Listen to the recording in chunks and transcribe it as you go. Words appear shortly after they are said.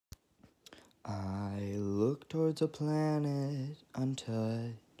I look towards a planet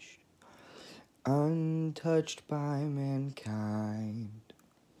untouched by mankind.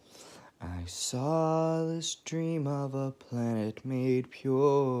 I saw this dream of a planet made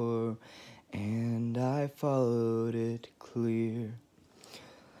pure, and I followed it clear.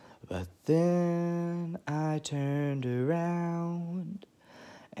 But then I turned around,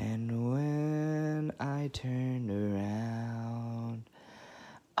 and when I turned around,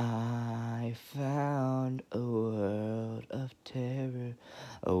 I found a world of terror,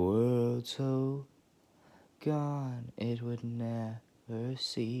 a world so gone it would never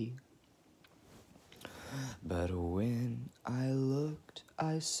see. But when I looked,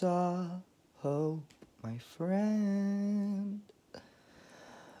 I saw hope, my friend.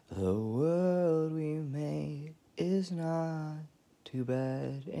 The world we made is not too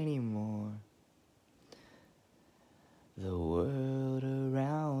bad anymore. The world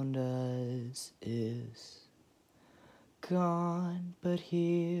around us is gone, but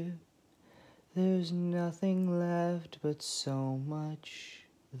here there's nothing left but so much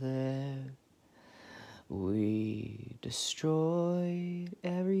there. We destroyed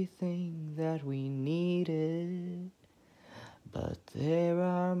everything that we needed, but there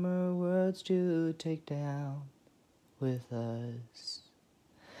are more worlds to take down with us.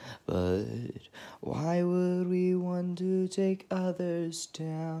 But why would we want to take others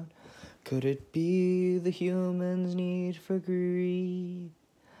down? Could it be the humans' need for greed?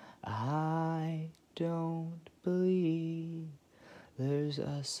 I don't believe there's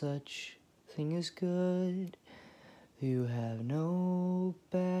a such thing as good. You have no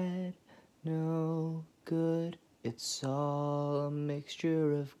bad, no good. It's all a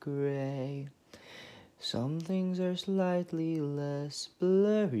mixture of gray. Some things are slightly less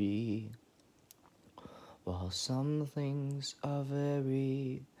blurry, while some things are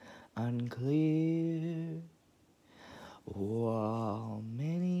very unclear. While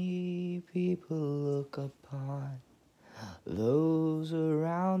many people look upon those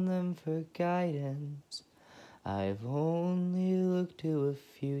around them for guidance, I've only looked to a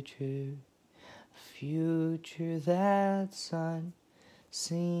future that's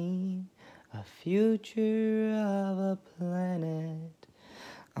unseen, a future of a planet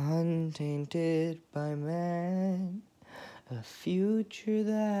untainted by man, a future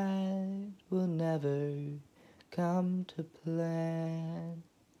that will never come to plan.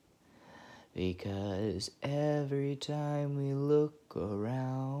 Because every time we look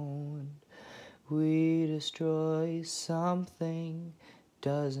around, we destroy something.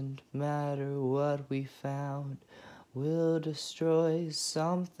 Doesn't matter what we found, we'll destroy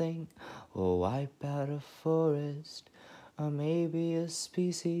something, or wipe out a forest, or maybe a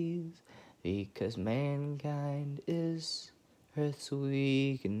species, because mankind is Earth's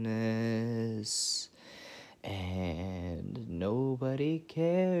weakness. And nobody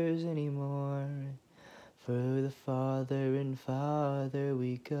cares anymore, for the farther and farther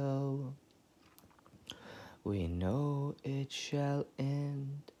we go, we know it shall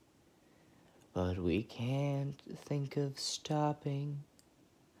end, but we can't think of stopping.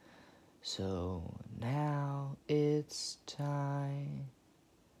 So now it's time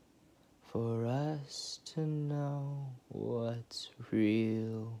for us to know what's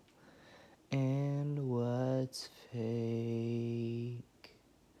real and what's fake.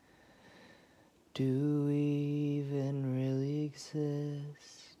 Do we even really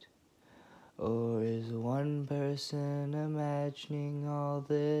exist? Or is one person imagining all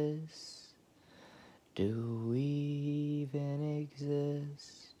this? Do we even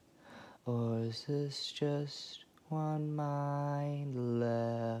exist? Or is this just one mind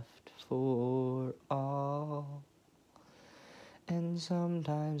left for all? And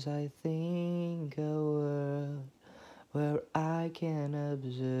sometimes I think a world where I can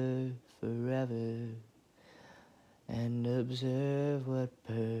observe forever and observe what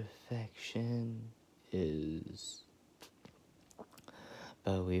perfection is.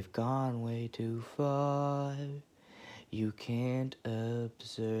 But we've gone way too far. You can't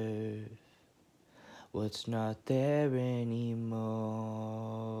observe what's not there anymore.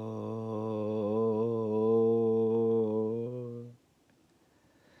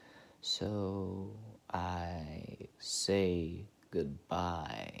 So I say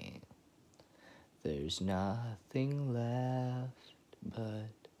goodbye. There's nothing left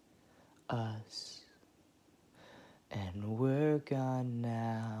but us, and we're gone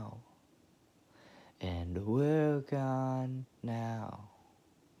now, and we're gone now,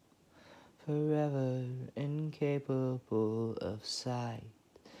 forever incapable of sight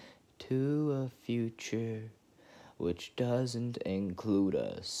to a future which doesn't include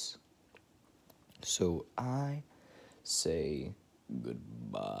us. So I say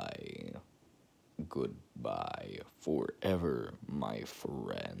goodbye. Goodbye forever, my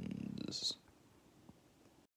friends.